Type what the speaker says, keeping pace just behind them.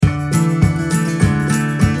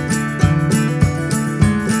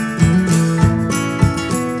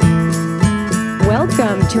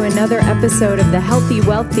to another episode of the Healthy,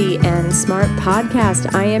 Wealthy, and Smart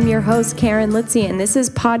podcast. I am your host, Karen Litzy, and this is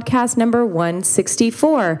podcast number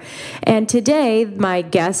 164. And today, my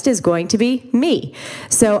guest is going to be me.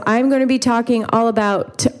 So I'm going to be talking all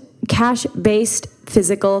about cash-based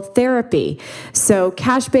physical therapy. So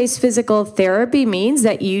cash-based physical therapy means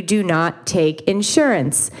that you do not take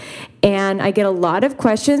insurance. And I get a lot of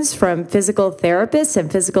questions from physical therapists and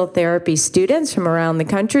physical therapy students from around the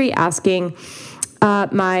country asking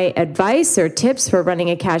my advice or tips for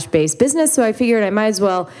running a cash-based business. So I figured I might as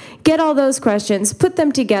well get all those questions, put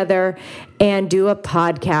them together, and do a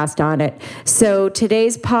podcast on it. So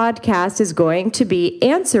today's podcast is going to be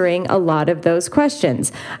answering a lot of those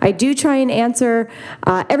questions. I do try and answer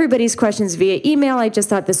everybody's questions via email. I just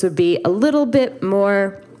thought this would be a little bit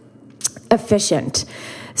more efficient.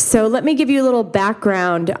 So let me give you a little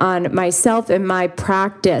background on myself and my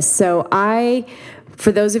practice. So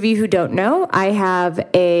for those of you who don't know, I have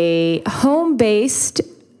a home-based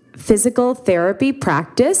physical therapy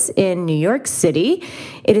practice in New York City.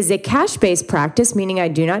 It is a cash-based practice, meaning I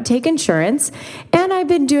do not take insurance, and I've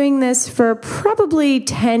been doing this for probably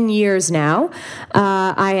 10 years now.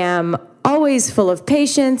 I am always full of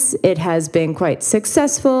patience. It has been quite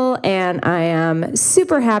successful, and I am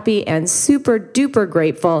super happy and super duper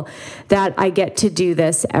grateful that I get to do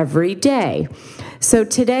this every day. So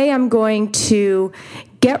today I'm going to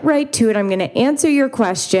get right to it. I'm going to answer your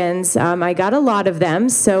questions. I got a lot of them.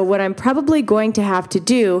 So what I'm probably going to have to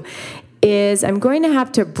do is I'm going to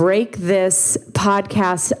have to break this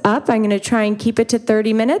podcast up. I'm going to try and keep it to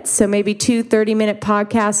 30 minutes, so maybe 2 30-minute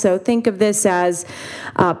podcasts. So think of this as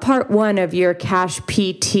part one of your Cash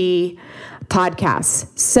PT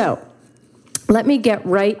podcasts. So let me get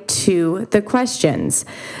right to the questions.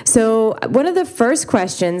 So one of the first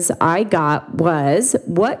questions I got was,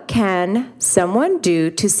 what can someone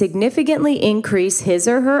do to significantly increase his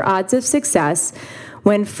or her odds of success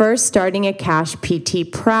when first starting a cash PT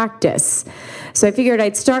practice? So I figured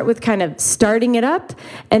I'd start with kind of starting it up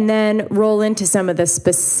and then roll into some of the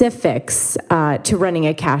specifics to running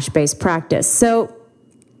a cash-based practice. So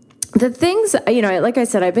the things, like I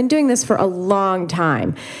said, I've been doing this for a long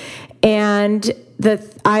time. And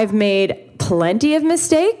I've made plenty of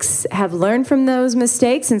mistakes, have learned from those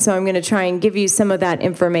mistakes, and so I'm going to try and give you some of that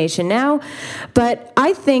information now. But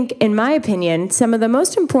I think, in my opinion, some of the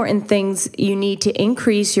most important things you need to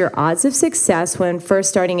increase your odds of success when first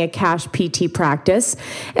starting a cash PT practice,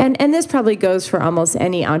 and this probably goes for almost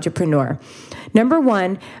any entrepreneur. Number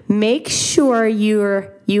one, make sure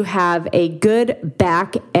you have a good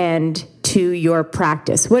back end to your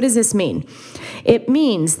practice. What does this mean? It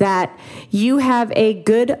means that you have a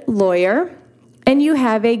good lawyer and you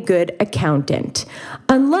have a good accountant,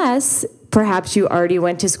 unless perhaps you already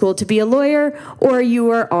went to school to be a lawyer or you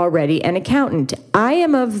are already an accountant. I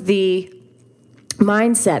am of the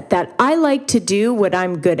mindset that I like to do what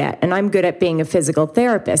I'm good at, and I'm good at being a physical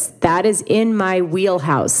therapist. That is in my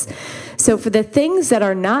wheelhouse. So for the things that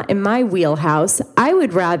are not in my wheelhouse, I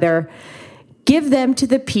would rather give them to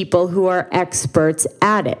the people who are experts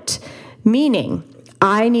at it. Meaning,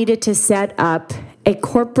 I needed to set up a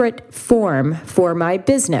corporate form for my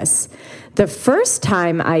business. The first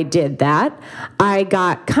time I did that, I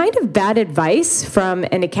got kind of bad advice from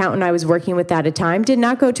an accountant I was working with at a time. Did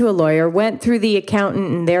not go to a lawyer, went through the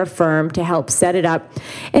accountant and their firm to help set it up.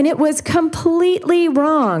 And it was completely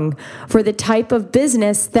wrong for the type of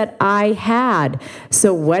business that I had.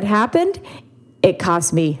 So what happened? It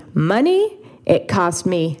cost me money. It cost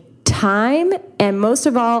me time, and most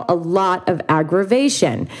of all, a lot of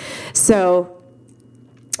aggravation. So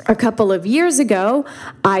a couple of years ago,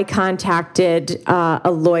 I contacted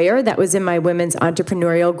a lawyer that was in my women's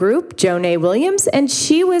entrepreneurial group, Jonay Williams, and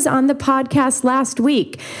she was on the podcast last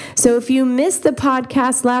week. So if you missed the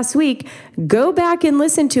podcast last week, go back and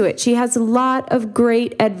listen to it. She has a lot of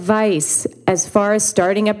great advice as far as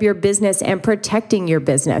starting up your business and protecting your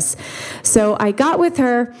business. So I got with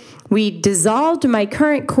her. We dissolved my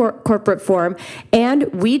current corporate form, and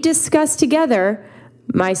we discussed together,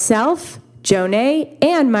 myself, Jonay,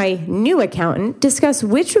 and my new accountant, discussed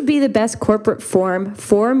which would be the best corporate form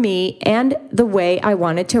for me and the way I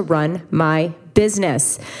wanted to run my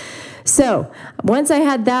business. So once I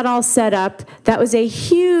had that all set up, that was a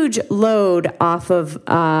huge load off of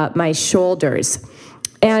my shoulders.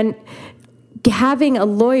 And having a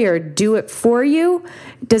lawyer do it for you,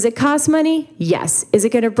 does it cost money? Yes. Is it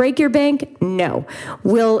going to break your bank? No.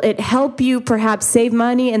 Will it help you perhaps save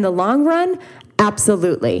money in the long run?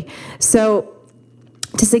 Absolutely. So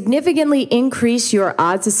to significantly increase your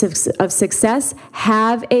odds of success,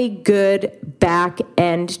 have a good back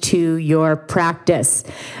end to your practice.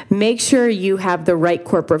 Make sure you have the right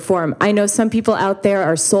corporate form. I know some people out there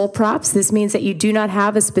are sole props. This means that you do not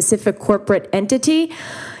have a specific corporate entity.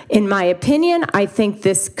 In my opinion, I think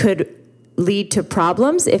this could lead to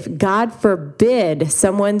problems. If, God forbid,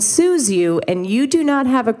 someone sues you and you do not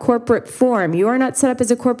have a corporate form, you are not set up as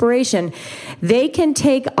a corporation, they can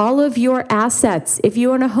take all of your assets. If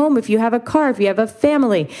you own a home, if you have a car, if you have a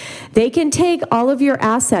family, they can take all of your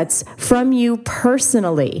assets from you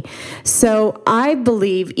personally. So I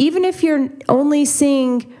believe even if you're only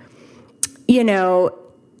seeing,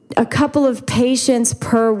 a couple of patients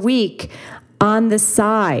per week on the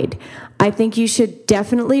side, I think you should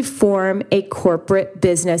definitely form a corporate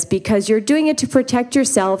business because you're doing it to protect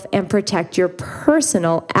yourself and protect your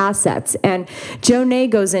personal assets. And Joe Nay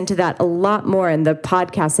goes into that a lot more in the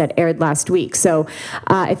podcast that aired last week. So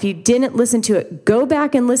if you didn't listen to it, go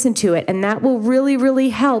back and listen to it. And that will really, really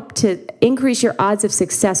help to increase your odds of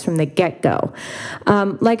success from the get-go.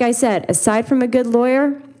 Like I said, aside from a good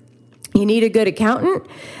lawyer, you need a good accountant.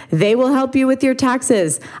 They will help you with your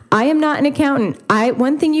taxes. I am not an accountant.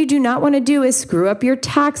 One thing you do not want to do is screw up your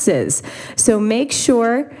taxes. So make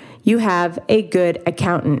sure you have a good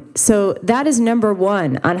accountant. So that is number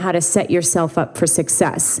one on how to set yourself up for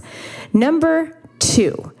success. Number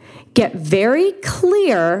two, get very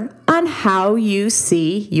clear on how you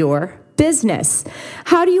see your business.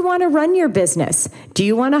 How do you want to run your business? Do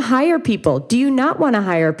you want to hire people? Do you not want to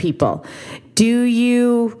hire people? Do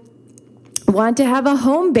you want to have a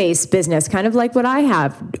home-based business, kind of like what I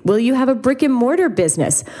have? Will you have a brick-and-mortar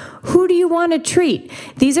business? Who do you want to treat?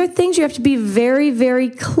 These are things you have to be very, very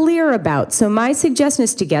clear about. So my suggestion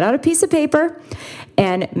is to get out a piece of paper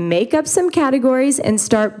and make up some categories and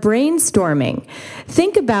start brainstorming.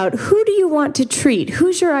 Think about, who do you want to treat? Who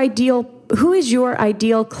is your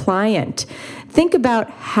ideal client? Think about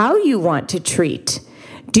how you want to treat.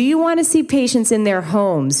 Do you want to see patients in their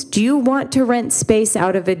homes? Do you want to rent space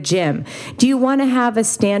out of a gym? Do you want to have a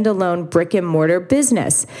standalone brick and mortar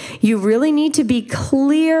business? You really need to be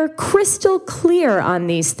clear, crystal clear on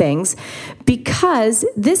these things, because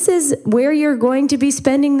this is where you're going to be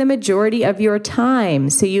spending the majority of your time.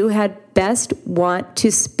 So you had best want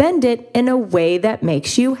to spend it in a way that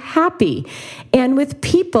makes you happy and with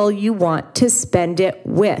people you want to spend it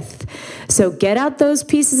with. So get out those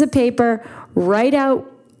pieces of paper, write out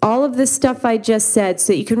all of the stuff I just said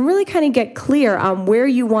so that you can really kind of get clear on where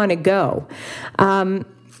you want to go.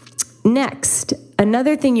 Next,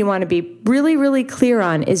 another thing you want to be really, really clear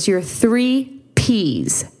on is your 3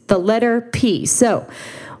 Ps, the letter P. So,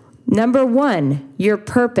 number 1, your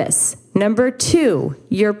purpose. Number 2,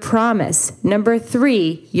 your promise. Number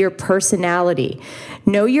 3, your personality.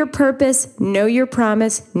 Know your purpose, know your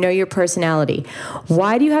promise, know your personality.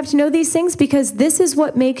 Why do you have to know these things? Because this is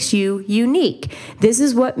what makes you unique. This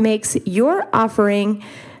is what makes your offering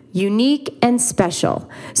unique and special.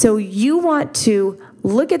 So you want to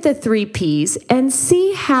look at the 3 Ps and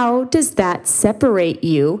see how does that separate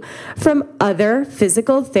you from other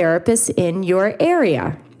physical therapists in your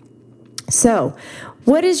area. So,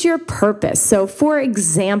 what is your purpose? So, for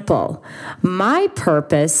example, my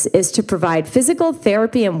purpose is to provide physical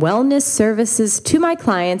therapy and wellness services to my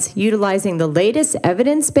clients utilizing the latest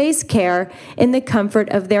evidence-based care in the comfort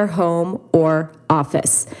of their home or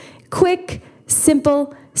office. Quick,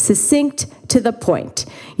 simple, succinct, to the point.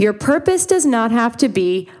 Your purpose does not have to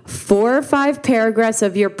be 4 or 5 paragraphs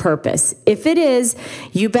of your purpose. If it is,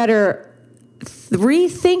 you better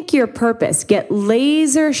rethink your purpose. Get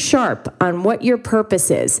laser sharp on what your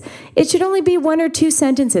purpose is. It should only be 1 or 2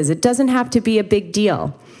 sentences. It doesn't have to be a big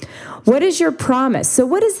deal. What is your promise? So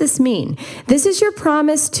what does this mean? This is your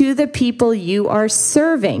promise to the people you are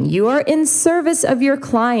serving. You are in service of your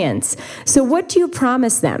clients. So what do you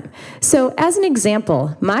promise them? So as an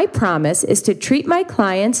example, my promise is to treat my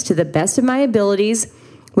clients to the best of my abilities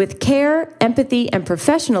with care, empathy, and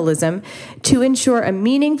professionalism to ensure a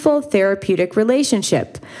meaningful therapeutic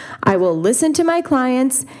relationship. I will listen to my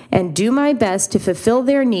clients and do my best to fulfill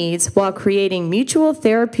their needs while creating mutual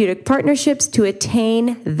therapeutic partnerships to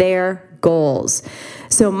attain their goals.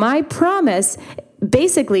 So my promise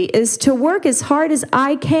basically is to work as hard as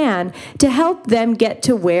I can to help them get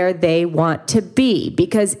to where they want to be,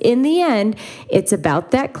 because in the end, it's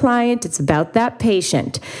about that client, it's about that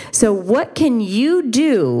patient. So what can you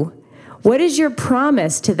do? What is your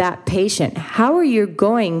promise to that patient? How are you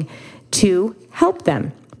going to help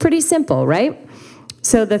them? Pretty simple, right?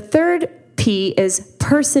 So the third P is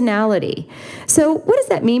personality. So what does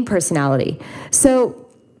that mean, personality? So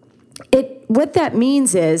what that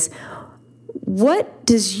means is, what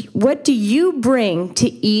do you bring to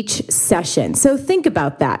each session? So think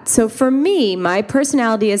about that. So for me, my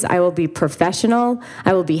personality is I will be professional,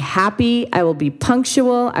 I will be happy, I will be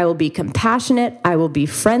punctual, I will be compassionate, I will be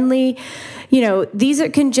friendly. These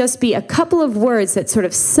can just be a couple of words that sort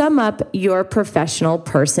of sum up your professional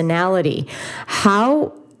personality.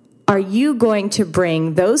 How are you going to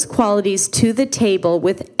bring those qualities to the table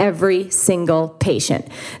with every single patient?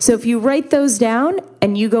 So if you write those down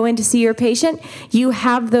and you go in to see your patient, you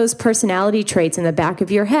have those personality traits in the back of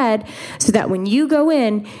your head so that when you go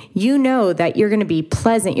in, you know that you're going to be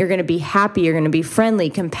pleasant, you're going to be happy, you're going to be friendly,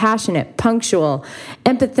 compassionate, punctual,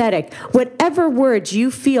 empathetic, whatever words you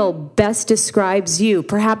feel best describes you,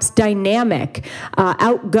 perhaps dynamic,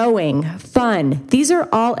 outgoing, fun. These are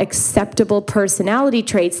all acceptable personality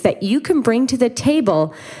traits that you can bring to the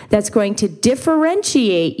table that's going to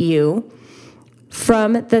differentiate you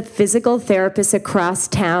from the physical therapists across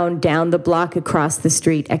town, down the block, across the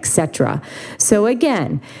street, etc. So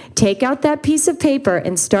again, take out that piece of paper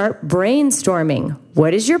and start brainstorming.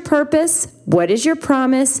 What is your purpose? What is your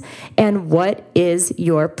promise? And what is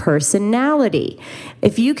your personality?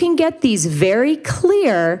 If you can get these very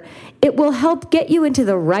clear, it will help get you into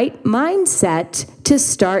the right mindset to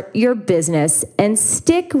start your business and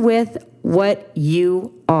stick with what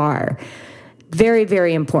you are. Very,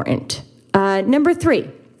 very important. Number 3.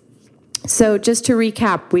 So just to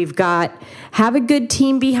recap, we've got have a good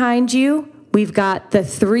team behind you. We've got the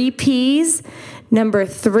 3 Ps. Number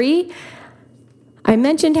 3, I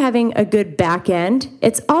mentioned having a good back end.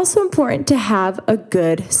 It's also important to have a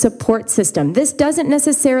good support system. This doesn't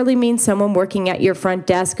necessarily mean someone working at your front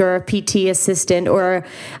desk or a PT assistant or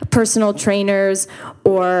personal trainers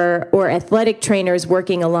or athletic trainers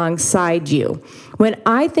working alongside you. When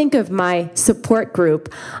I think of my support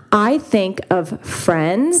group, I think of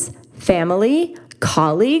friends, family,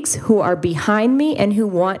 colleagues who are behind me and who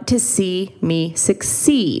want to see me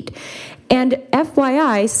succeed. And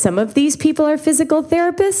FYI, some of these people are physical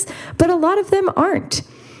therapists, but a lot of them aren't.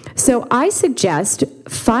 So I suggest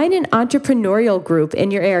find an entrepreneurial group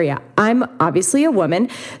in your area. I'm obviously a woman,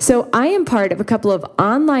 so I am part of a couple of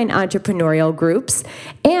online entrepreneurial groups,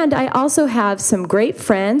 and I also have some great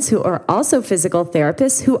friends who are also physical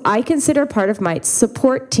therapists who I consider part of my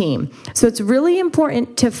support team. So it's really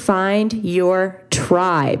important to find your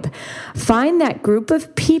tribe. Find that group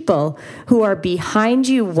of people who are behind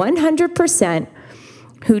you 100%,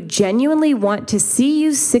 who genuinely want to see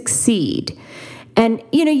you succeed. And,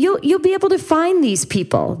 you'll be able to find these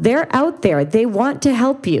people. They're out there. They want to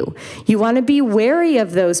help you. You want to be wary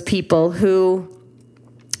of those people who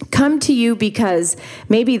come to you because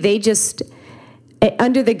maybe they just,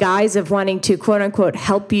 under the guise of wanting to, quote unquote,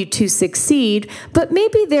 help you to succeed, but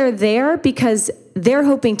maybe they're there because they're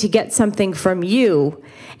hoping to get something from you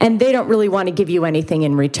and they don't really want to give you anything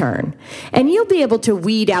in return. And you'll be able to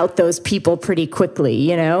weed out those people pretty quickly,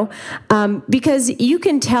 because you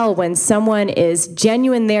can tell when someone is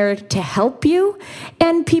genuine there to help you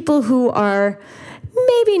and people who are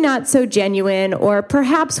maybe not so genuine, or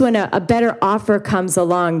perhaps when a better offer comes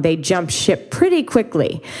along, they jump ship pretty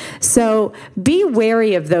quickly. So be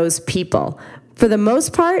wary of those people. For the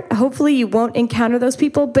most part, hopefully you won't encounter those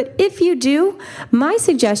people, but if you do, my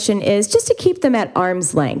suggestion is just to keep them at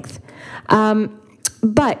arm's length.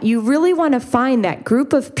 But you really want to find that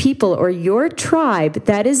group of people or your tribe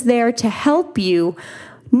that is there to help you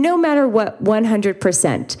no matter what,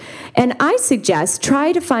 100%. And I suggest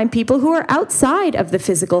try to find people who are outside of the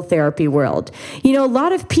physical therapy world. A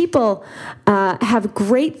lot of people have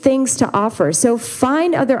great things to offer. So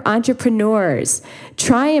find other entrepreneurs,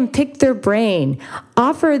 try and pick their brain,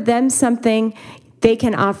 offer them something. They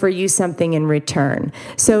can offer you something in return.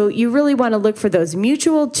 So you really want to look for those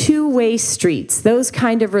mutual two-way streets, those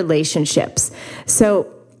kind of relationships.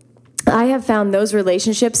 So I have found those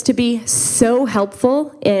relationships to be so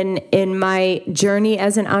helpful in my journey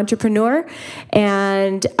as an entrepreneur,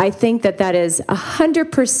 and I think that is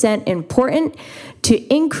 100% important to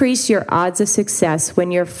increase your odds of success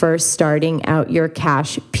when you're first starting out your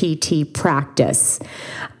cash PT practice.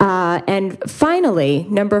 And finally,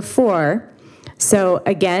 number 4, so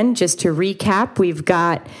again, just to recap, we've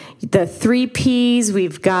got the 3 Ps,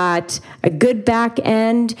 we've got a good back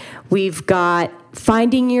end, we've got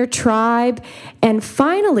finding your tribe, and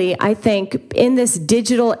finally, I think in this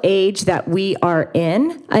digital age that we are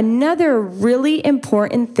in, another really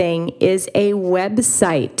important thing is a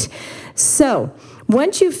website. So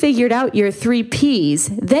once you've figured out your 3 Ps,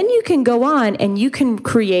 then you can go on and you can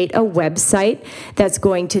create a website that's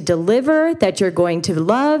going to deliver, that you're going to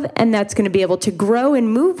love, and that's going to be able to grow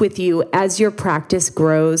and move with you as your practice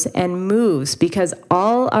grows and moves, because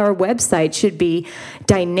all our websites should be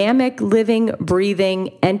dynamic, living,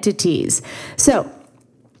 breathing entities. So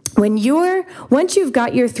once you've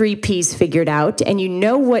got your 3 Ps figured out and you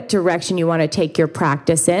know what direction you want to take your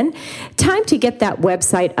practice in, time to get that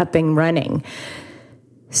website up and running.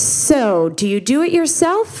 So, do you do it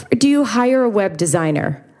yourself or do you hire a web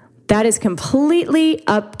designer? That is completely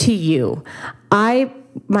up to you.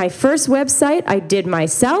 My first website I did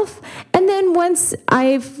myself, and then once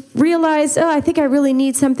I've realized, I think I really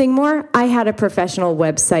need something more, I had a professional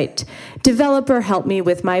website developer help me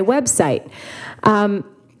with my website.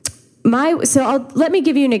 Let me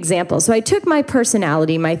give you an example. So I took my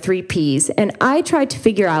personality, my 3 Ps, and I tried to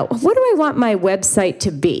figure out, what do I want my website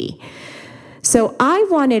to be? So I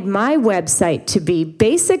wanted my website to be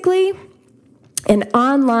basically an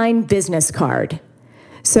online business card.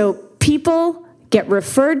 So people get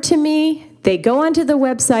referred to me, they go onto the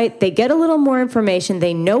website, they get a little more information,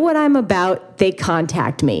 they know what I'm about, they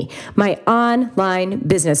contact me. My online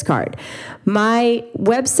business card. My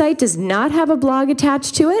website does not have a blog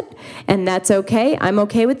attached to it, and that's okay. I'm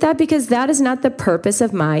okay with that because that is not the purpose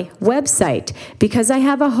of my website. Because I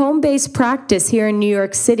have a home-based practice here in New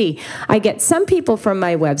York City, I get some people from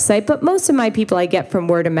my website, but most of my people I get from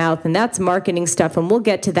word of mouth, and that's marketing stuff, and we'll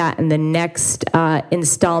get to that in the next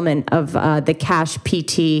installment of the Cash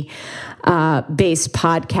PT based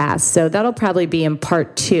podcast. So that'll probably be in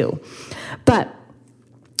part 2. But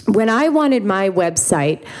when I wanted my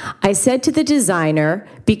website, I said to the designer,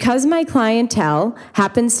 because my clientele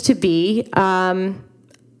happens to be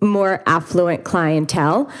more affluent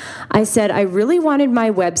clientele, I said I really wanted my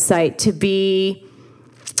website to be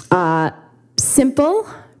simple,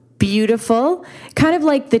 beautiful, kind of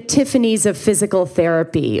like the Tiffany's of physical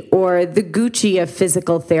therapy or the Gucci of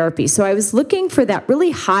physical therapy. So I was looking for that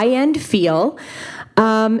really high-end feel,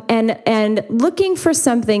 and looking for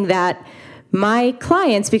something that my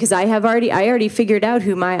clients, because I already figured out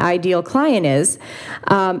who my ideal client is,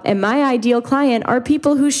 and my ideal client are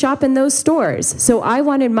people who shop in those stores. So I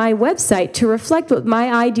wanted my website to reflect what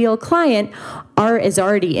my ideal client is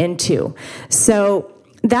already into. So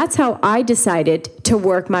that's how I decided to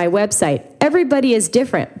work my website. Everybody is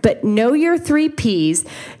different, but know your 3 Ps.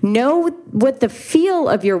 Know what the feel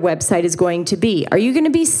of your website is going to be. Are you going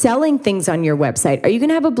to be selling things on your website? Are you going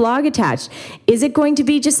to have a blog attached? Is it going to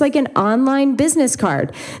be just like an online business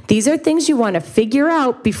card? These are things you want to figure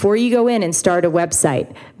out before you go in and start a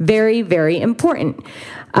website. Very, very important.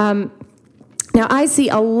 Now, I see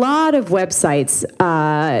a lot of websites.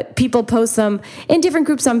 People post them in different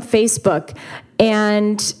groups on Facebook.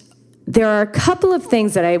 And there are a couple of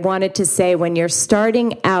things that I wanted to say when you're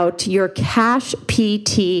starting out your Cash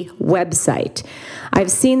PT website. I've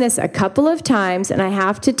seen this a couple of times, and I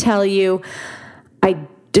have to tell you, I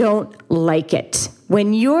don't like it.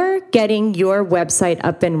 When you're getting your website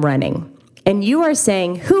up and running, and you are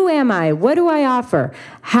saying, who am I? What do I offer?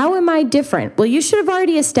 How am I different? Well, you should have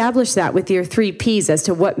already established that with your 3 Ps as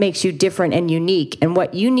to what makes you different and unique, and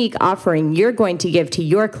what unique offering you're going to give to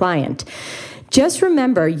your client. Just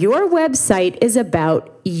remember, your website is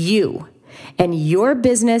about you and your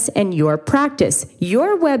business and your practice.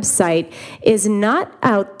 Your website is not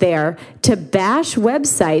out there to bash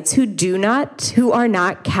websites who are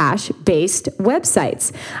not cash-based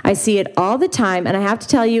websites. I see it all the time, and I have to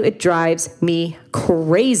tell you, it drives me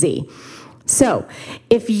crazy. So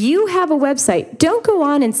if you have a website, don't go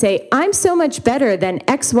on and say, I'm so much better than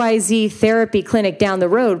XYZ therapy clinic down the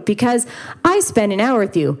road because I spend an hour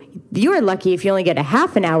with you. You're lucky if you only get a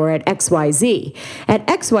half an hour at XYZ. At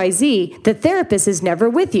XYZ, the therapist is never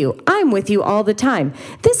with you. I'm with you all the time.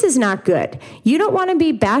 This is not good. You don't want to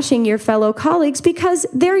be bashing your fellow colleagues because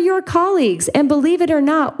they're your colleagues. And believe it or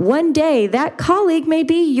not, one day that colleague may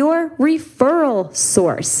be your referral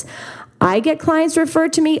source. I get clients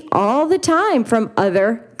referred to me all the time from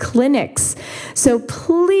other clinics. So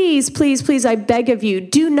please, please, please, I beg of you,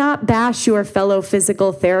 do not bash your fellow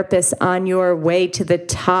physical therapists on your way to the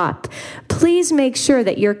top. Please make sure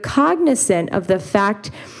that you're cognizant of the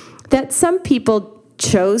fact that some people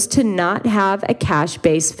chose to not have a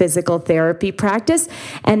cash-based physical therapy practice,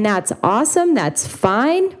 and that's awesome, that's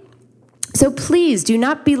fine. So please do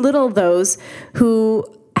not belittle those who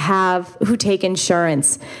take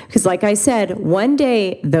insurance. Because like I said, one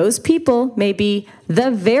day those people may be the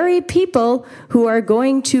very people who are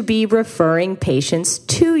going to be referring patients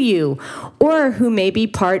to you, or who may be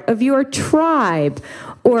part of your tribe,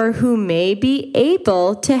 or who may be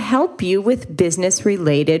able to help you with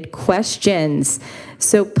business-related questions.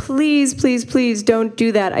 So please, please, please don't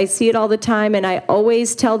do that. I see it all the time, and I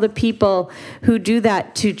always tell the people who do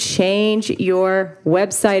that to change your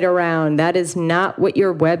website around. That is not what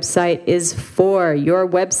your website is for. Your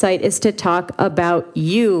website is to talk about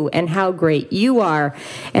you and how great you are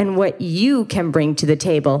and what you can bring to the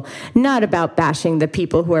table, not about bashing the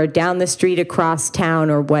people who are down the street, across town,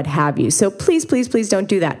 or what have you. So please, please, please don't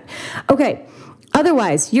do that. Okay.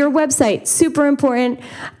 Otherwise, your website, super important.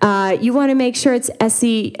 You want to make sure it's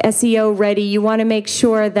SEO ready. You want to make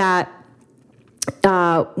sure that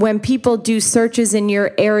when people do searches in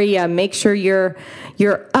your area, make sure you're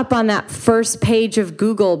up on that first page of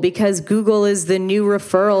Google, because Google is the new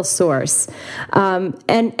referral source.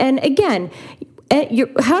 And again,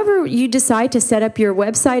 however you decide to set up your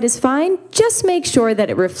website is fine. Just make sure that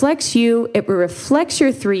it reflects you, it reflects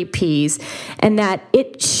your 3 Ps, and that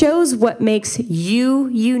it shows what makes you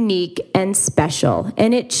unique and special.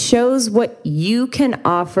 And it shows what you can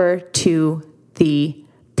offer to the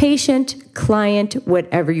patient, client,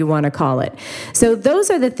 whatever you want to call it. So those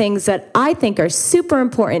are the things that I think are super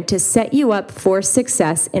important to set you up for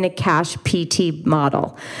success in a cash PT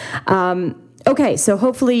model. Okay, so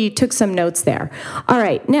hopefully you took some notes there. All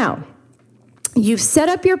right, now, you've set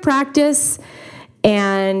up your practice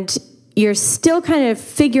and you're still kind of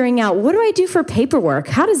figuring out, what do I do for paperwork?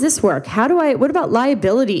 How does this work? What about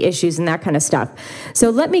liability issues and that kind of stuff?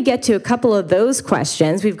 So let me get to a couple of those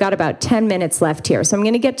questions. We've got about 10 minutes left here. So I'm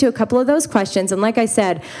going to get to a couple of those questions. And like I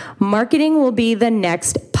said, marketing will be the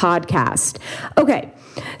next podcast. Okay.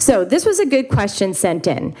 So this was a good question sent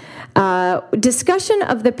in. Discussion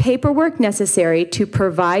of the paperwork necessary to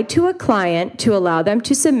provide to a client to allow them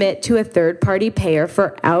to submit to a third-party payer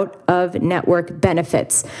for out-of-network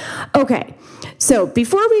benefits. Okay, so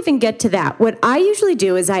before we even get to that, what I usually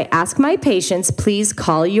do is I ask my patients, please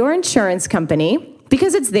call your insurance company.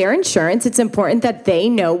 Because it's their insurance, it's important that they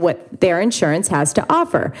know what their insurance has to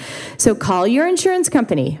offer. So call your insurance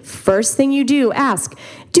company. First thing you do, ask,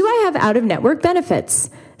 do I have out-of-network benefits?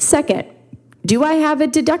 Second, do I have a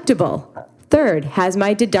deductible? Third, has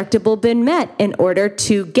my deductible been met in order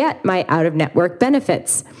to get my out-of-network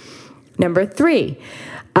benefits? Number 3,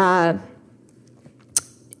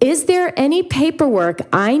 is there any paperwork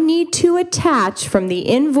I need to attach from the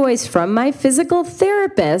invoice from my physical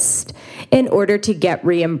therapist in order to get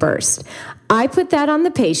reimbursed? I put that on the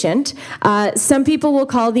patient. Some people will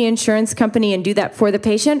call the insurance company and do that for the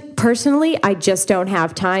patient. Personally, I just don't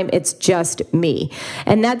have time. It's just me.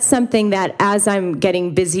 And that's something that, as I'm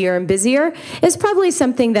getting busier and busier, is probably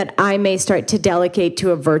something that I may start to delegate to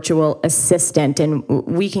a virtual assistant, and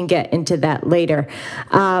we can get into that later.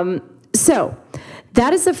 So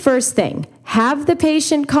that is the first thing. Have the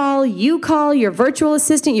patient call, you call your virtual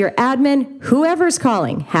assistant, your admin, whoever's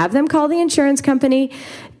calling. Have them call the insurance company.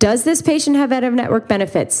 Does this patient have out-of-network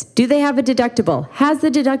benefits? Do they have a deductible? Has the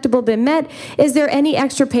deductible been met? Is there any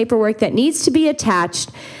extra paperwork that needs to be attached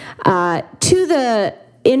to the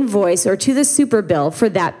invoice or to the super bill for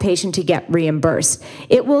that patient to get reimbursed?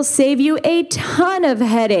 It will save you a ton of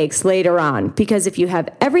headaches later on, because if you have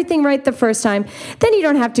everything right the first time, then you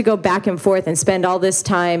don't have to go back and forth and spend all this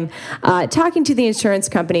time talking to the insurance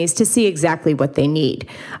companies to see exactly what they need.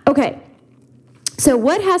 Okay. So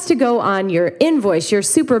what has to go on your invoice, your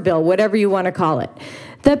super bill, whatever you want to call it?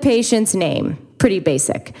 The patient's name. Pretty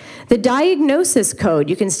basic. The diagnosis code,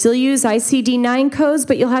 you can still use ICD-9 codes,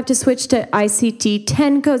 but you'll have to switch to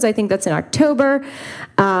ICD-10 codes. I think that's in October.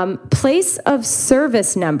 Place of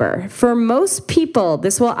service number. For most people,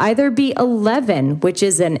 this will either be 11, which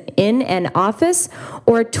is in an office,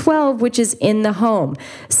 or 12, which is in the home.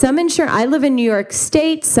 I live in New York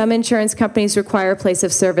State. Some insurance companies require place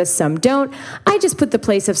of service, some don't. I just put the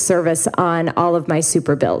place of service on all of my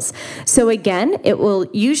super bills. So again, it will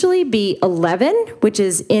usually be 11, which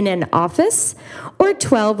is in an office, or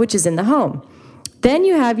 12, which is in the home. Then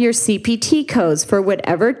you have your CPT codes for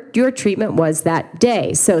whatever your treatment was that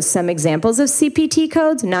day. So some examples of CPT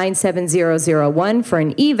codes: 97001 for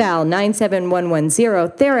an eval,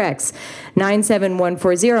 97110 Therex,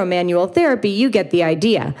 97140 manual therapy. You get the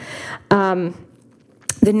idea. The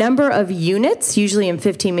number of units, usually in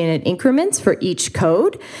 15-minute increments for each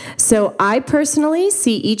code. So I personally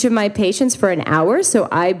see each of my patients for an hour, so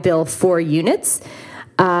I bill 4 units.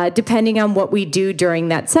 Depending on what we do during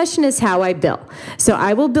that session is how I bill. So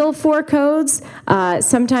I will bill 4 codes.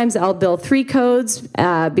 Sometimes I'll bill 3 codes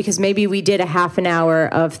because maybe we did a half an hour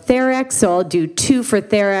of Therex, so I'll do 2 for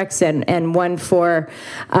Therex and 1 for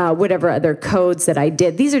whatever other codes that I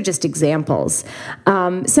did. These are just examples.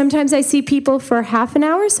 Sometimes I see people for half an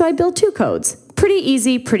hour, so I bill 2 codes. pretty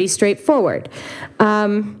easy, pretty straightforward.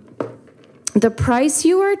 The price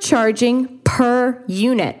you are charging per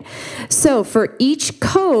unit. So for each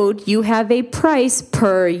code, you have a price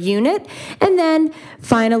per unit, and then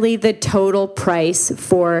finally the total price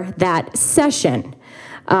for that session.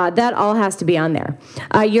 That all has to be on there.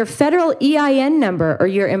 Your federal EIN number or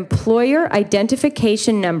your employer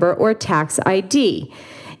identification number or tax ID.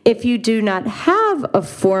 If you do not have a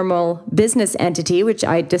formal business entity, which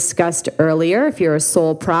I discussed earlier, if you're a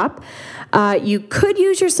sole prop, you could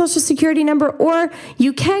use your Social Security number, or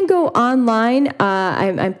you can go online.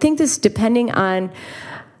 I think this is depending on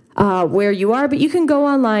where you are, but you can go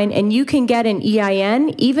online and you can get an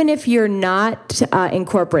EIN even if you're not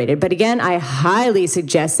incorporated. But again, I highly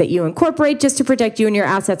suggest that you incorporate just to protect you and your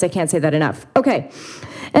assets. I can't say that enough. Okay.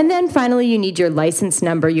 And then finally, you need your license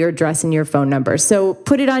number, your address, and your phone number. So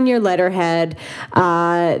put it on your letterhead.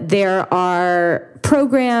 There are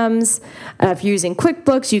programs. If you're using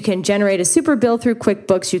QuickBooks, you can generate a super bill through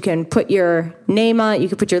QuickBooks. You can put your name on it. You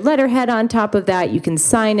can put your letterhead on top of that. You can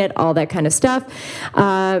sign it, all that kind of stuff.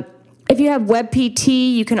 If you have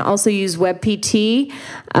WebPT, you can also use WebPT,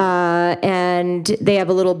 and they have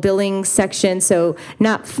a little billing section, so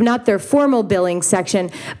not their formal billing section,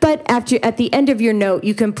 but at the end of your note,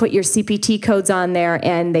 you can put your CPT codes on there,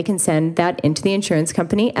 and they can send that into the insurance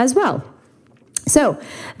company as well. So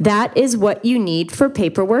that is what you need for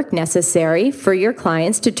paperwork necessary for your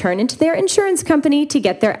clients to turn into their insurance company to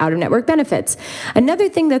get their out-of-network benefits. Another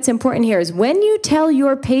thing that's important here is when you tell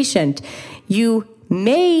your patient you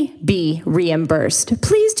may be reimbursed,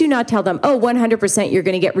 please do not tell them, 100% you're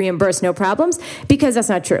going to get reimbursed, no problems, because that's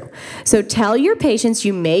not true. So tell your patients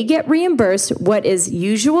you may get reimbursed what is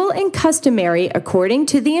usual and customary according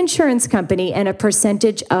to the insurance company and a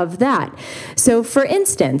percentage of that. So for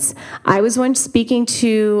instance, I was once speaking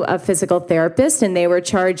to a physical therapist and they were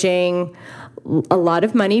charging a lot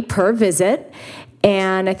of money per visit.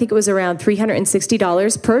 And I think it was around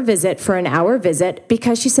 $360 per visit for an hour visit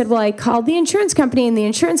because she said, well, I called the insurance company and the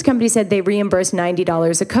insurance company said they reimburse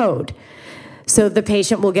 $90 a code. So the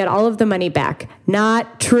patient will get all of the money back.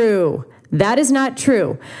 Not true. That is not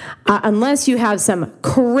true unless you have some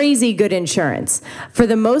crazy good insurance. For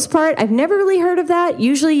the most part, I've never really heard of that.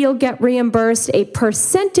 Usually you'll get reimbursed a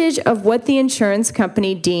percentage of what the insurance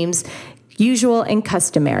company deems usual and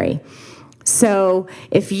customary. So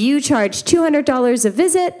if you charge $200 a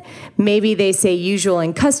visit, maybe they say usual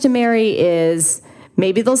and customary is,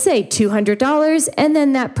 maybe they'll say $200, and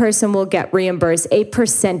then that person will get reimbursed a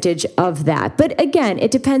percentage of that. But again, it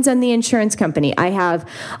depends on the insurance company. I have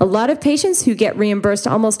a lot of patients who get reimbursed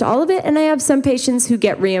almost all of it, and I have some patients who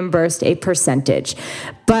get reimbursed a percentage.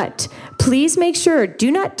 But please make sure, do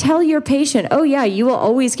not tell your patient, oh yeah, you will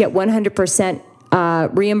always get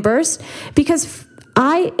 100% reimbursed, because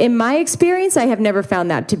in my experience, I have never found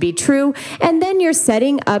that to be true. And then you're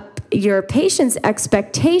setting up your patient's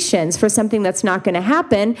expectations for something that's not going to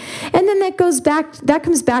happen. And then that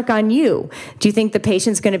comes back on you. Do you think the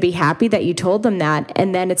patient's going to be happy that you told them that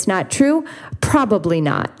and then it's not true? Probably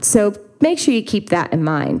not. So make sure you keep that in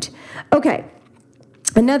mind. Okay.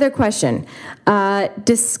 Another question,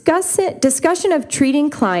 discussion of treating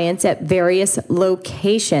clients at various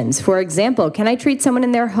locations. For example, can I treat someone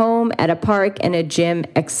in their home, at a park, in a gym,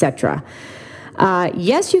 etc.?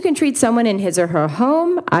 Yes, you can treat someone in his or her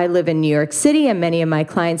home. I live in New York City, and many of my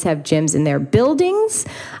clients have gyms in their buildings,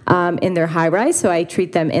 in their high-rise, so I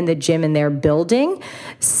treat them in the gym in their building.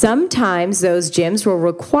 Sometimes those gyms will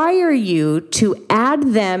require you to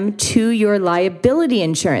add them to your liability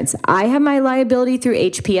insurance. I have my liability through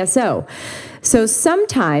HPSO. So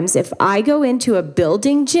sometimes if I go into a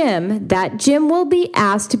building gym, that gym will be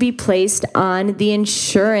asked to be placed on the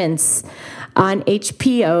insurance, on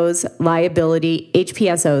HPSO's liability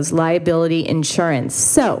insurance.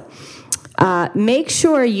 So make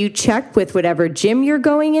sure you check with whatever gym you're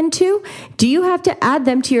going into. Do you have to add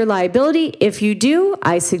them to your liability? If you do,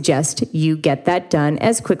 I suggest you get that done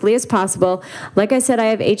as quickly as possible. Like I said, I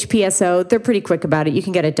have HPSO. They're pretty quick about it. You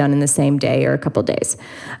can get it done in the same day or a couple days.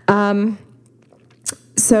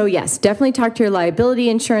 So yes, definitely talk to your liability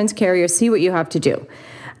insurance carrier, see what you have to do.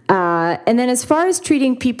 And then as far as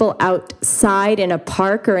treating people outside in a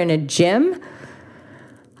park or in a gym,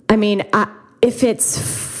 I mean, if it's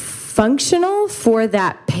functional for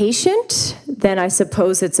that patient, then I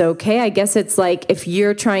suppose it's okay. I guess it's like if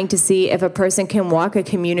you're trying to see if a person can walk a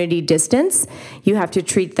community distance, you have to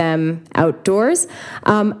treat them outdoors.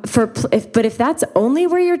 But if that's only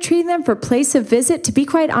where you're treating them for place of visit, to be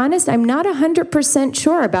quite honest, I'm not 100%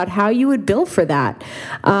 sure about how you would bill for that.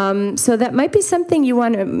 So that might be something you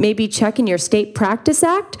want to maybe check in your State Practice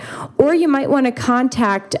Act, or you might want to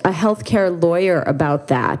contact a healthcare lawyer about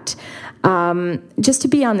that, just to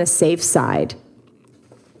be on the safe side.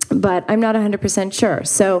 But I'm not 100% sure.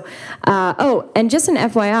 So, and just an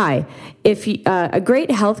FYI, if a great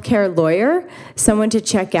healthcare lawyer, someone to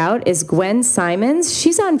check out is Gwen Simons.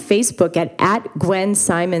 She's on Facebook at Gwen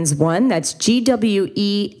Simons1. That's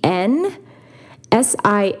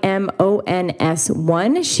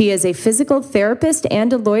GwenSimons1. She is a physical therapist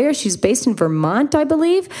and a lawyer. She's based in Vermont, I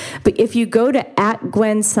believe. But if you go to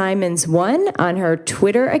 @GwenSimons1 on her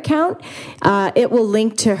Twitter account, it will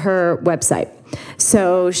link to her website.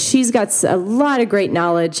 So she's got a lot of great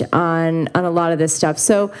knowledge on a lot of this stuff.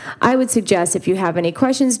 So I would suggest if you have any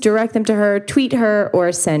questions, direct them to her, tweet her,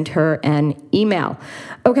 or send her an email.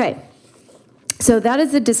 Okay. So that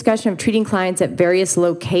is the discussion of treating clients at various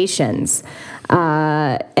locations.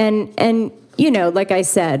 And you know, like I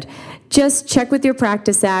said, just check with your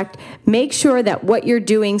Practice Act. Make sure that what you're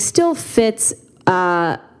doing still fits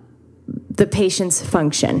the patient's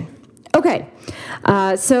function. Okay,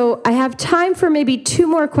 so I have time for maybe 2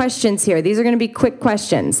 more questions here. These are going to be quick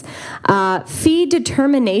questions. Fee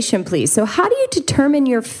determination, please. So how do you determine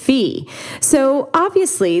your fee? So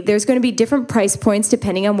obviously, there's going to be different price points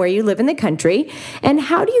depending on where you live in the country. And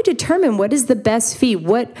how do you determine what is the best fee?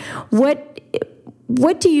 What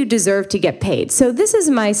do you deserve to get paid? So this is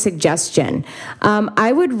my suggestion.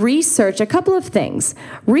 I would research a couple of things.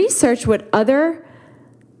 Research what other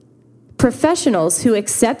professionals who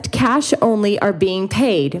accept cash only are being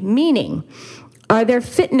paid, meaning, are there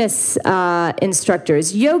fitness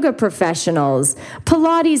instructors, yoga professionals,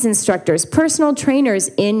 Pilates instructors, personal trainers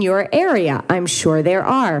in your area? I'm sure there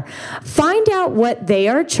are. Find out what they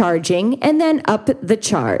are charging and then up the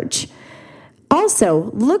charge.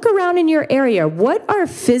 Also, look around in your area. What are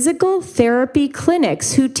physical therapy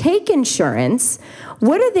clinics who take insurance?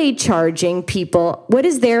 What are they charging people? What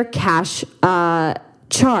is their cash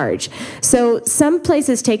charge? So some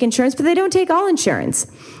places take insurance, but they don't take all insurance.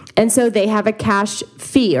 And so they have a cash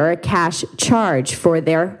fee or a cash charge for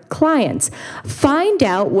their clients. Find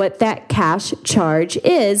out what that cash charge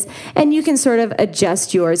is, and you can sort of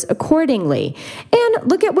adjust yours accordingly.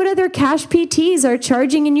 And look at what other cash PTs are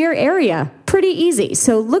charging in your area. Pretty easy.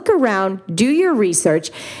 So look around, do your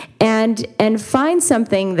research, and find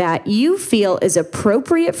something that you feel is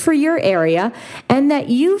appropriate for your area and that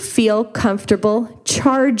you feel comfortable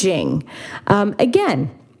charging.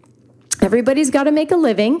 Again, everybody's got to make a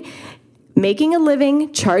living. Making a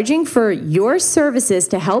living, charging for your services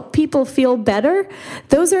to help people feel better,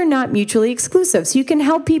 those are not mutually exclusive. So you can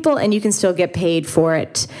help people and you can still get paid for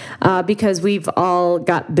it because we've all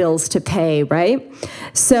got bills to pay, right?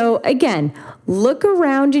 So again, look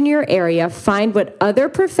around in your area, find what other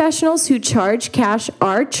professionals who charge cash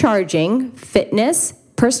are charging, fitness,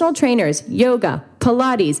 personal trainers, yoga,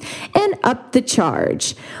 Pilates, and up the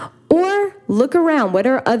charge. Or look around, what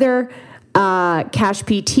are other cash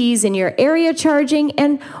PTs in your area charging,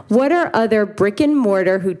 and what are other brick and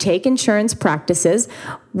mortar who take insurance practices,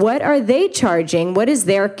 what are they charging, what is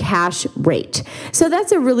their cash rate? So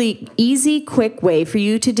that's a really easy, quick way for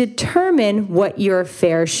you to determine what your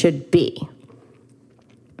fare should be.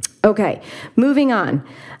 Okay, moving on.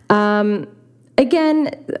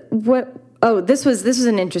 This was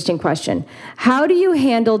an interesting question. How do you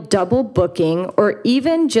handle double booking or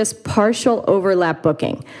even just partial overlap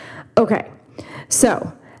booking? Okay,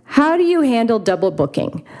 so how do you handle double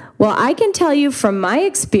booking? Well, I can tell you from my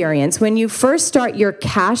experience, when you first start your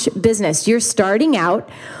cash business, you're starting out,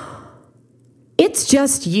 it's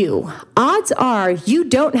just you. Odds are you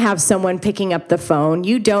don't have someone picking up the phone.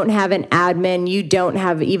 You don't have an admin. You don't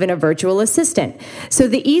have even a virtual assistant. So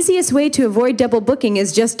the easiest way to avoid double booking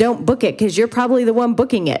is just don't book it because you're probably the one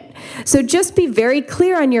booking it. So just be very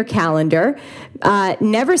clear on your calendar.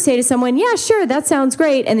 Never say to someone, yeah, sure, that sounds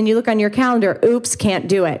great. And then you look on your calendar, oops, can't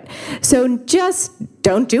do it. So just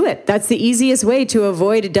don't do it. That's the easiest way to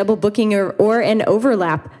avoid a double booking or an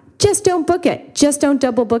overlap. Just don't book it. Just don't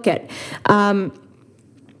double book it.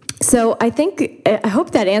 So I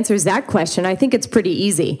hope that answers that question. I think it's pretty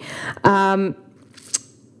easy.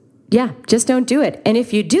 Yeah, just don't do it. And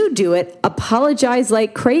if you do it, apologize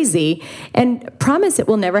like crazy and promise it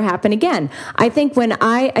will never happen again. I think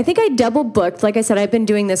I double booked, like I said, I've been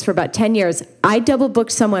doing this for about 10 years. I double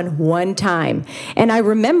booked someone one time, and I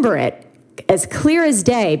remember it as clear as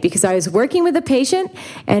day because I was working with a patient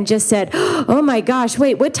and just said, oh my gosh,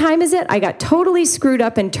 wait, what time is it? I got totally screwed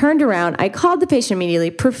up and turned around. I called the patient immediately,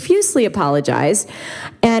 profusely apologized,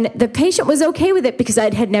 and the patient was okay with it because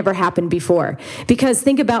it had never happened before. Because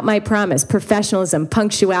think about my promise, professionalism,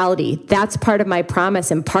 punctuality, that's part of my promise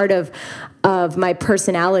and part of my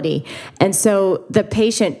personality. And so the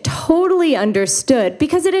patient totally understood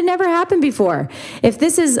because it had never happened before. If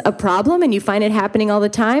this is a problem and you find it happening all the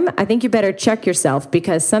time, I think you better check yourself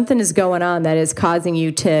because something is going on that is causing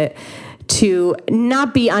you to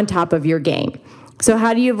not be on top of your game. So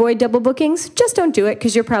how do you avoid double bookings? Just don't do it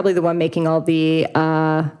because you're probably the one making all the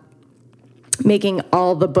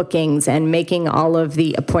bookings and making all of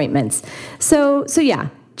the appointments. So yeah,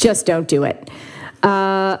 just don't do it.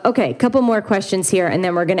 Okay, a couple more questions here, and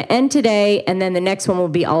then we're going to end today, and then the next one will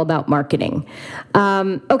be all about marketing.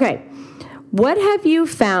 Okay, what have you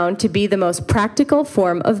found to be the most practical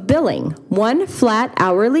form of billing? One flat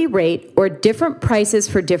hourly rate or different prices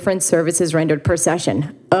for different services rendered per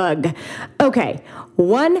session? Ugh. Okay,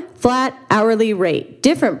 one flat hourly rate,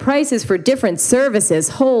 different prices for different services.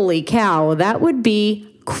 Holy cow, that would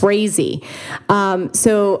be crazy. And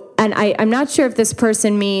I'm not sure if this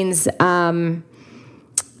person means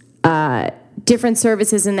different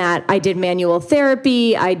services in that I did manual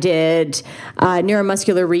therapy, I did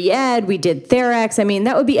neuromuscular re-ed, we did Therax. I mean,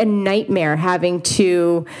 that would be a nightmare having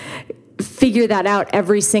to figure that out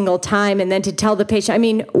every single time and then to tell the patient, I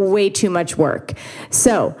mean, way too much work.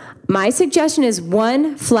 So my suggestion is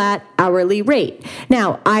one flat hourly rate.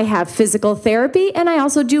 Now, I have physical therapy and I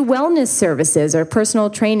also do wellness services or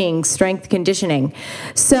personal training, strength conditioning.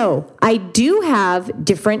 So I do have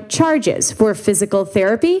different charges. For physical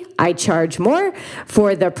therapy, I charge more.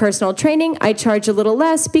 For the personal training, I charge a little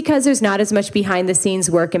less because there's not as much behind the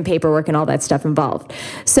scenes work and paperwork and all that stuff involved.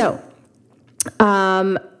 So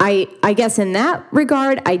I guess in that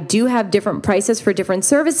regard, I do have different prices for different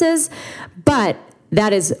services, but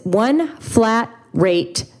that is one flat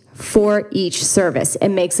rate for each service. It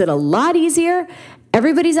makes it a lot easier.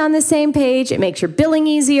 Everybody's on the same page. It makes your billing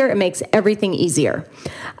easier. It makes everything easier.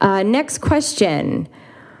 Next question.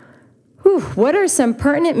 What are some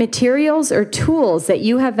pertinent materials or tools that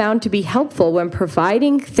you have found to be helpful when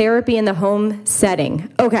providing therapy in the home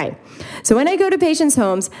setting? Okay, so when I go to patients'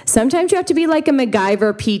 homes, sometimes you have to be like a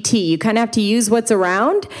MacGyver PT. You kind of have to use what's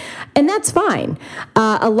around, and that's fine.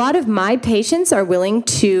 A lot of my patients are willing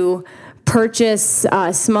to purchase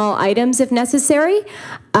small items if necessary.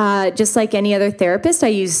 Just like any other therapist, I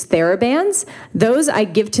use TheraBands. Those I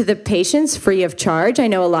give to the patients free of charge. I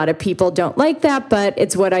know a lot of people don't like that, but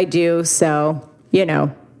it's what I do, so,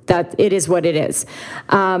 that it is what it is.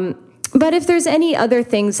 But if there's any other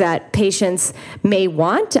things that patients may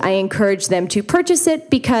want, I encourage them to purchase it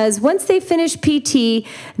because once they finish PT,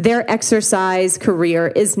 their exercise career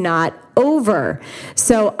is not over.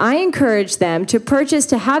 So I encourage them to purchase,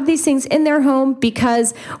 to have these things in their home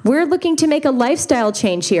because we're looking to make a lifestyle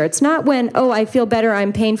change here. It's not when, I feel better,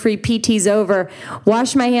 I'm pain-free, PT's over,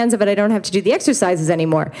 wash my hands of it, I don't have to do the exercises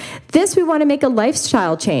anymore. We want to make a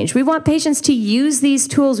lifestyle change. We want patients to use these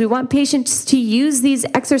tools. We want patients to use these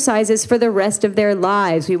exercises for the rest of their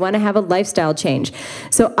lives. We want to have a lifestyle change.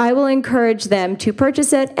 So I will encourage them to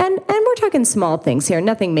purchase it, and we're talking small things here,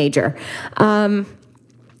 nothing major.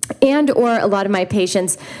 Or a lot of my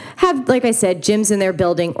patients have, like I said, gyms in their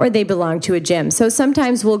building or they belong to a gym. So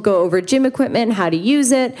sometimes we'll go over gym equipment, how to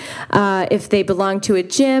use it. If they belong to a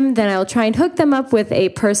gym, then I'll try and hook them up with a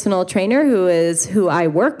personal trainer who I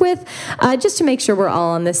work with, just to make sure we're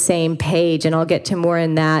all on the same page. And I'll get to more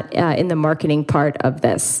in that in the marketing part of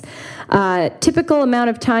this. Typical amount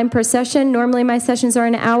of time per session. Normally my sessions are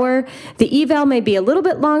an hour. The eval may be a little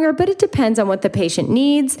bit longer, but it depends on what the patient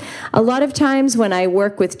needs. A lot of times when I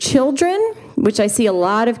work with children, which I see a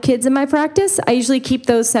lot of kids in my practice, I usually keep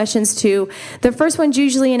those sessions to, the first one's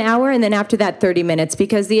usually an hour, and then after that 30 minutes,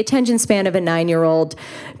 because the attention span of a 9-year-old,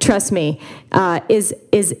 trust me,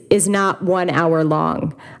 is not 1 hour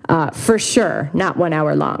long. For sure, not 1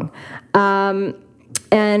 hour long.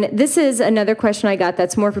 And this is another question I got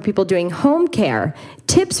that's more for people doing home care.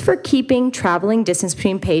 Tips for keeping traveling distance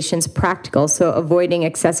between patients practical, so avoiding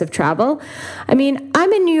excessive travel. I mean,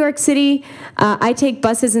 I'm in New York City. I take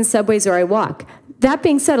buses and subways or I walk. That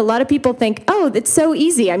being said, a lot of people think, that's so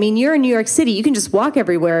easy. I mean, you're in New York City. You can just walk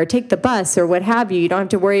everywhere or take the bus or what have you. You don't have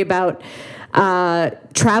to worry about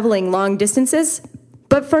traveling long distances.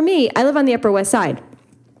 But for me, I live on the Upper West Side.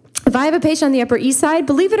 If I have a patient on the Upper East Side,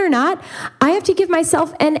 believe it or not, I have to give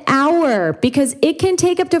myself an hour because it can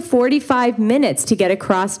take up to 45 minutes to get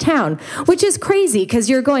across town, which is crazy because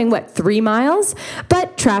you're going, 3 miles?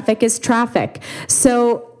 But traffic is traffic.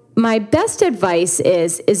 So my best advice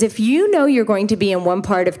is if you know you're going to be in one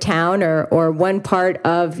part of town or one part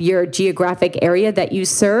of your geographic area that you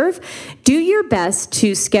serve, do your best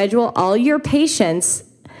to schedule all your patients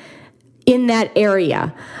in that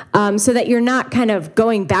area so that you're not kind of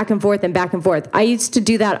going back and forth and back and forth. I used to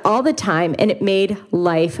do that all the time, and it made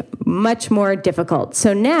life much more difficult.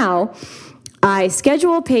 So now I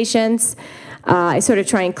schedule patients. I sort of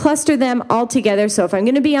try and cluster them all together. So if I'm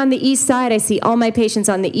going to be on the east side, I see all my patients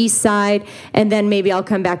on the east side, and then maybe I'll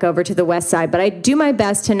come back over to the west side. But I do my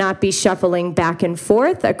best to not be shuffling back and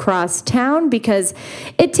forth across town because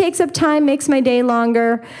it takes up time, makes my day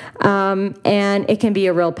longer, and it can be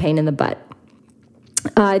a real pain in the butt.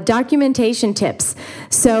 Documentation tips.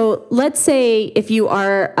 So let's say if you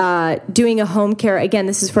are doing a home care, again,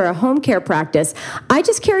 this is for a home care practice, I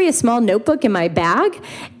just carry a small notebook in my bag,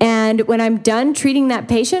 and when I'm done treating that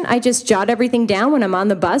patient, I just jot everything down when I'm on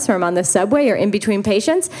the bus or I'm on the subway or in between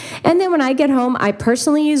patients, and then when I get home, I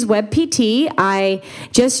personally use WebPT. I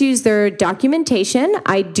just use their documentation.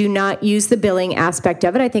 I do not use the billing aspect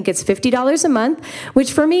of it. I think it's $50 a month,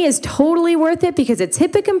 which for me is totally worth it because it's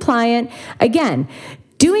HIPAA compliant. Again,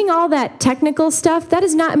 doing all that technical stuff, that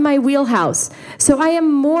is not in my wheelhouse. So I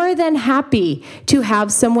am more than happy to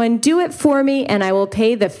have someone do it for me, and I will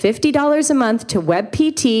pay the $50 a month to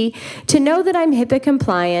WebPT to know that I'm HIPAA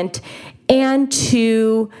compliant and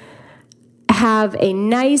to have a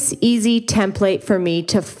nice, easy template for me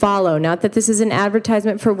to follow. Not that this is an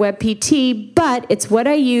advertisement for WebPT, but it's what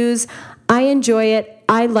I use. I enjoy it.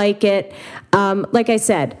 I like it. Like I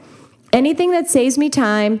said, anything that saves me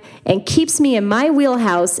time and keeps me in my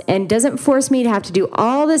wheelhouse and doesn't force me to have to do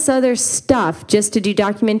all this other stuff just to do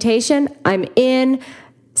documentation, I'm in.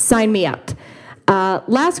 Sign me up.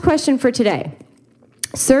 Last question for today.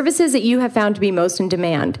 Services that you have found to be most in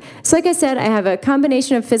demand. So like I said, I have a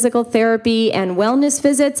combination of physical therapy and wellness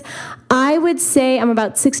visits. I would say I'm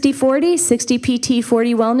about 60-40, 60 PT,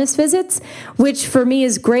 40 wellness visits, which for me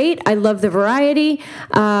is great. I love the variety.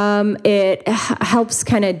 It helps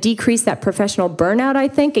kind of decrease that professional burnout, I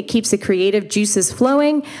think. It keeps the creative juices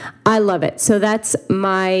flowing. I love it. So that's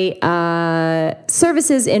my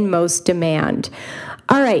services in most demand.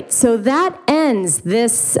 All right, so that ends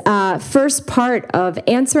this first part of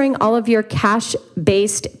answering all of your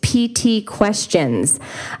cash-based PT questions.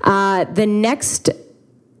 The next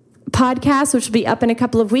podcast, which will be up in a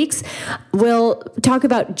couple of weeks, will talk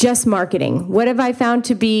about just marketing. What have I found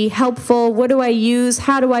to be helpful? What do I use?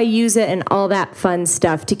 How do I use it? And all that fun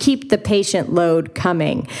stuff to keep the patient load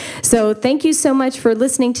coming. So thank you so much for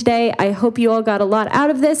listening today. I hope you all got a lot out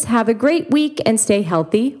of this. Have a great week and stay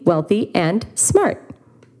healthy, wealthy, and smart.